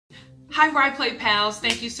Hi Rye Play pals,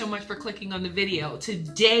 thank you so much for clicking on the video.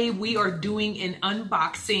 Today we are doing an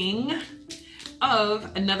unboxing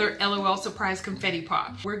of another l.o.l surprise confetti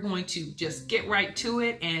pop. We're going to just get right to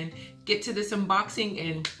it and get to this unboxing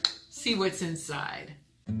and see what's inside.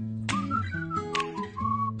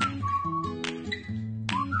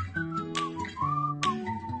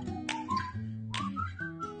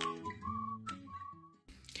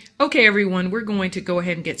 Okay everyone, we're going to go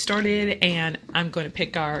ahead and get started, and I'm going to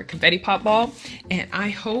pick our confetti pop ball, and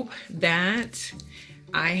I hope that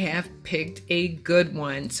I have picked a good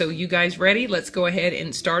one. So you guys ready? Let's go ahead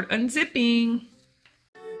and start unzipping.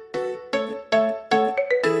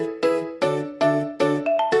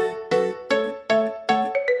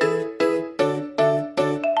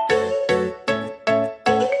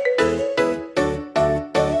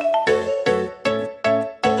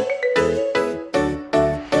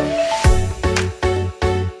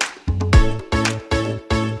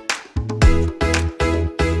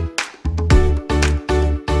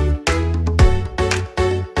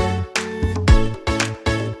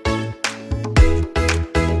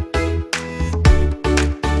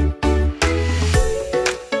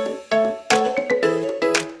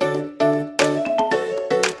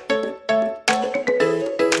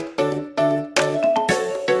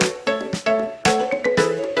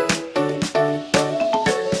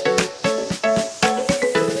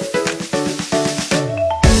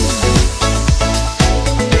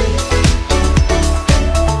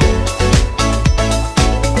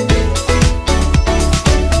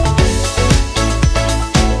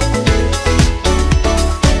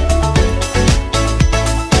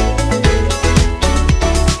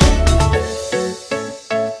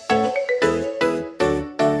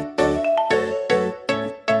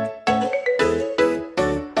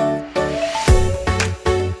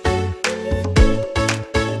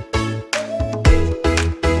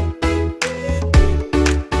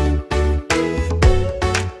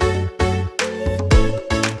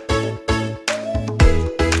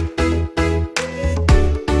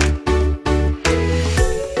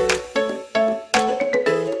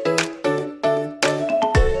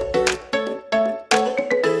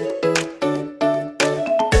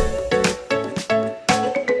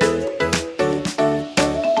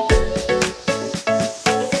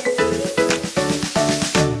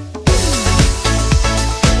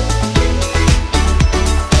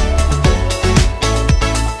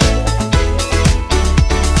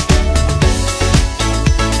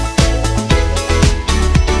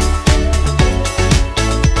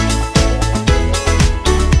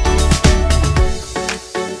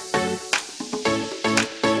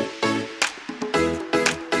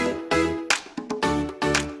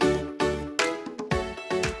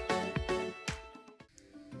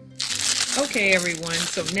 Okay everyone,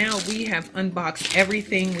 so now we have unboxed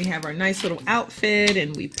everything. We have our nice little outfit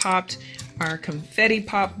and we popped our confetti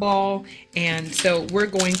pop ball, and so we're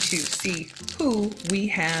going to see who we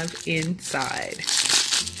have inside.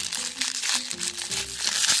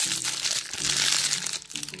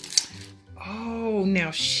 Oh,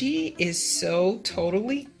 now she is so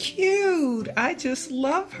totally cute. I just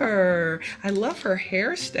love her. I love her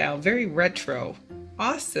hairstyle, very retro.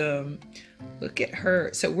 Awesome. Look at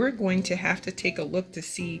her. So we're going to have to take a look to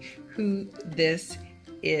see who this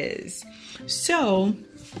is. So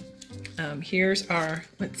here's our,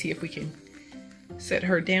 let's see if we can set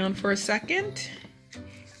her down for a second.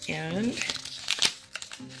 And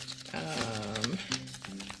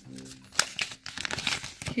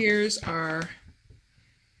here's our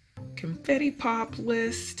confetti pop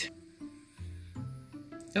list.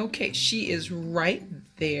 Okay, she is right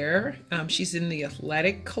there. She's in the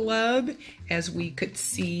athletic club, as we could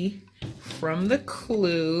see from the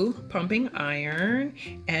clue, pumping iron,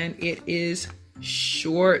 and it is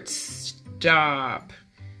shortstop.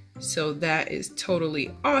 So that is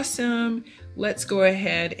totally awesome. Let's go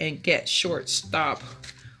ahead and get shortstop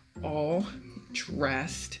all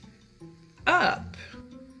dressed up.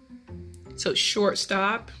 So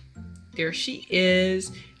shortstop, there she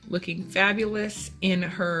is, looking fabulous in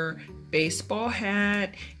her baseball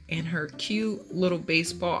hat and her cute little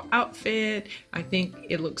baseball outfit. I think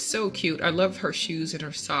it looks so cute. I love her shoes and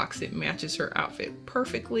her socks. It matches her outfit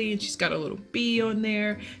perfectly, and she's got a little bee on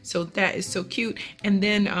there, so that is so cute. And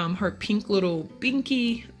then her pink little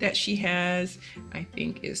binky that she has, I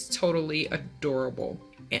think is totally adorable.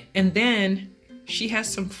 And then she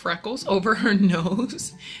has some freckles over her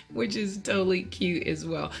nose, which is totally cute as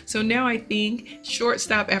well. So now I think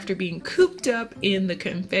shortstop, after being cooped up in the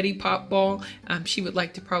confetti pop ball, she would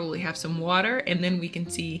like to probably have some water, and then we can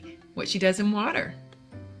see what she does in water.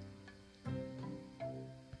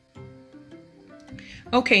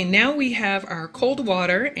 Okay, now we have our cold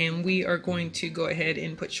water and we are going to go ahead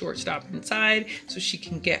and put Shortstop inside so she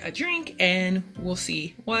can get a drink, and we'll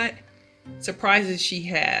see what surprises she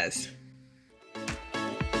has.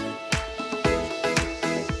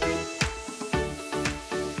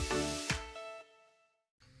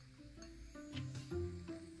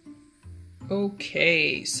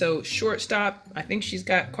 Okay, so Shortstop, I think she's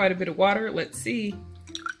got quite a bit of water. Let's see.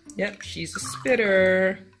 Yep, she's a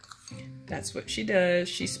spitter. That's what she does.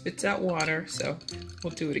 She spits out water. So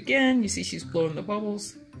we'll do it again. You see she's blowing the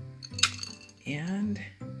bubbles. And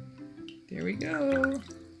there we go.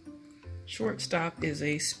 Shortstop is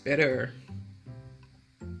a spitter.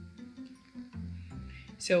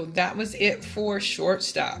 So that was it for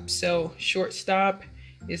Shortstop. So Shortstop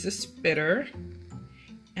is a spitter,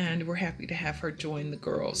 and we're happy to have her join the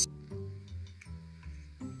girls.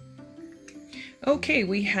 Okay,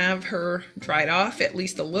 we have her dried off at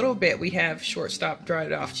least a little bit. We have Shortstop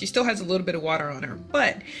dried off. She still has a little bit of water on her,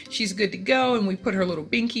 but she's good to go, and we put her little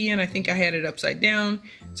binky in. I think I had it upside down,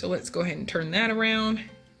 so let's go ahead and turn that around.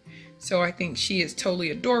 So I think she is totally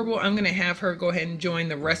adorable. I'm gonna have her go ahead and join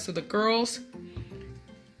the rest of the girls.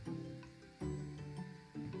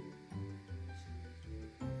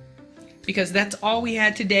 Because that's all we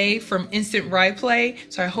had today from Instant Ride Play.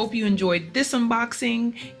 So I hope you enjoyed this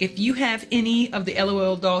unboxing. If you have any of the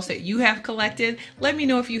l.o.l dolls that you have collected, let me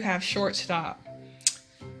know if you have Shortstop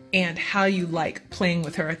and how you like playing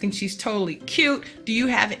with her. I think she's totally cute. Do you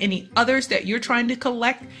have any others that you're trying to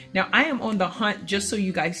collect? Now I am on the hunt, just so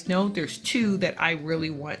you guys know. There's two that I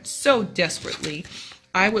really want so desperately.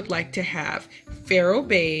 I would like to have Pharaoh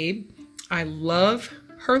Babe. I love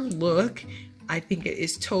her look. I think it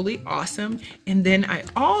is totally awesome. And then I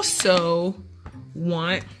also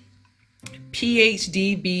want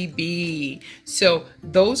PhD BB. So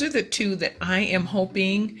those are the two that I am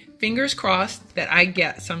hoping, fingers crossed, that I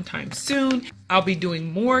get sometime soon. I'll be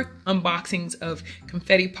doing more unboxings of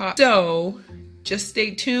Confetti Pop. So just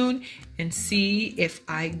stay tuned and see if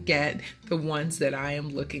I get the ones that I am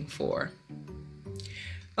looking for.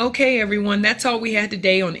 Okay, everyone, that's all we had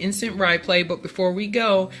today on Instant Ride Play. But before we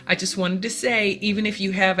go, I just wanted to say, even if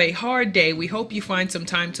you have a hard day, we hope you find some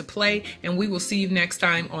time to play, and we will see you next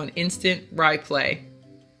time on Instant Ride Play.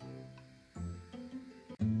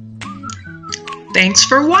 Thanks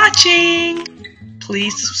for watching.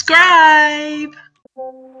 Please subscribe.